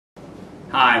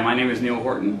Hi, my name is Neill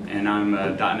Horton, and I'm a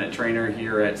 .NET trainer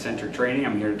here at Centric Training.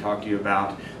 I'm here to talk to you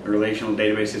about the Relational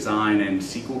Database Design and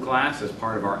SQL class as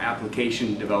part of our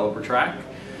Application Developer track.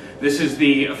 This is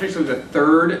officially the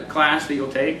third class that you'll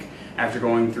take after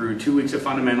going through 2 weeks of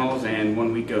fundamentals and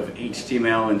 1 week of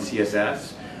HTML and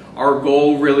CSS. Our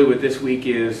goal really with this week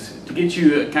is to get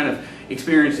you kind of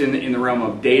experience in the realm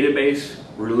of database,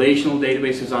 relational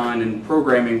database design, and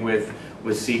programming with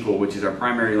SQL, which is our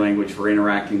primary language for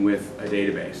interacting with a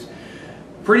database.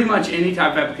 Pretty much any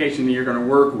type of application that you're going to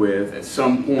work with at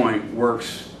some point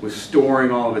works with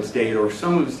storing all of its data or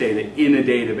some of its data in a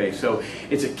database. So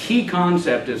it's a key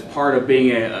concept as part of being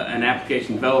an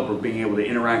application developer, being able to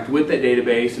interact with that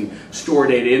database and store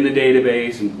data in the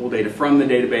database and pull data from the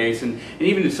database, and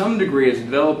even to some degree as a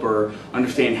developer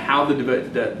understand how the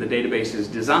database is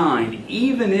designed,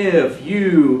 even if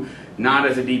you, not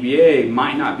as a DBA,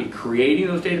 might not be creating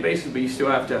those databases, but you still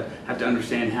have to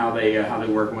understand how they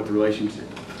work and what the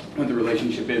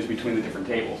relationship is between the different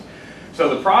tables.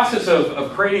 So the process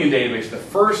of creating a database, the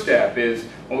first step is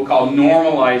what we call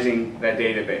normalizing that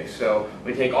database. So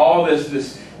we take all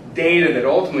this data that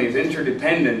ultimately is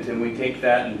interdependent, and we take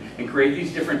that and create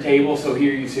these different tables. So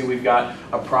here you see we've got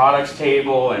a products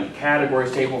table and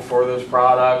categories table for those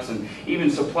products, and even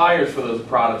suppliers for those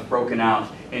products broken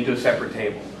out into a separate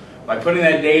table. By putting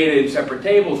that data in separate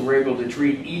tables, we're able to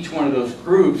treat each one of those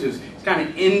groups as kind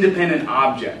of independent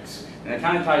objects. And it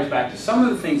kind of ties back to some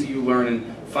of the things that you learn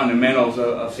in fundamentals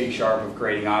of C# of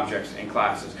creating objects and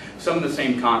classes. Some of the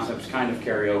same concepts kind of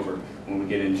carry over when we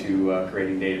get into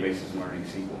creating databases and learning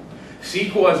SQL.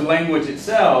 SQL as a language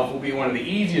itself will be one of the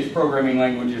easiest programming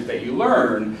languages that you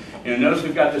learn. Notice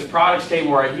we've got this products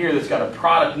table right here that's got a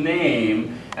product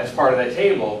name as part of that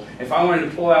table. If I wanted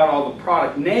to pull out all the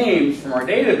product names from our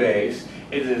database,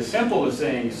 it is as simple as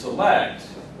saying select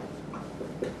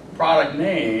product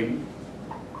name,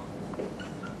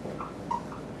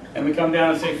 and we come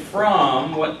down and say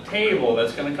from what table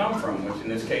that's going to come from, which in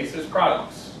this case is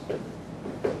products.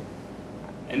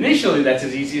 Initially, that's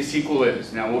as easy as SQL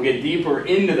is. Now, we'll get deeper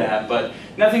into that, but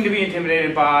nothing to be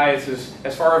intimidated by.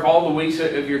 As far as all the weeks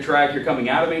of your track, you're coming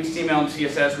out of HTML and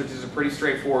CSS, which is a pretty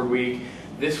straightforward week.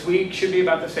 This week should be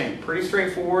about the same. Pretty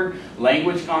straightforward.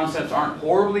 Language concepts aren't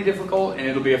horribly difficult, and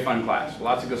it'll be a fun class.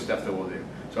 Lots of good stuff that we'll do.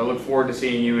 So I look forward to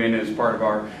seeing you in as part of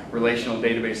our relational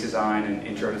database design and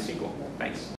intro to SQL. Thanks.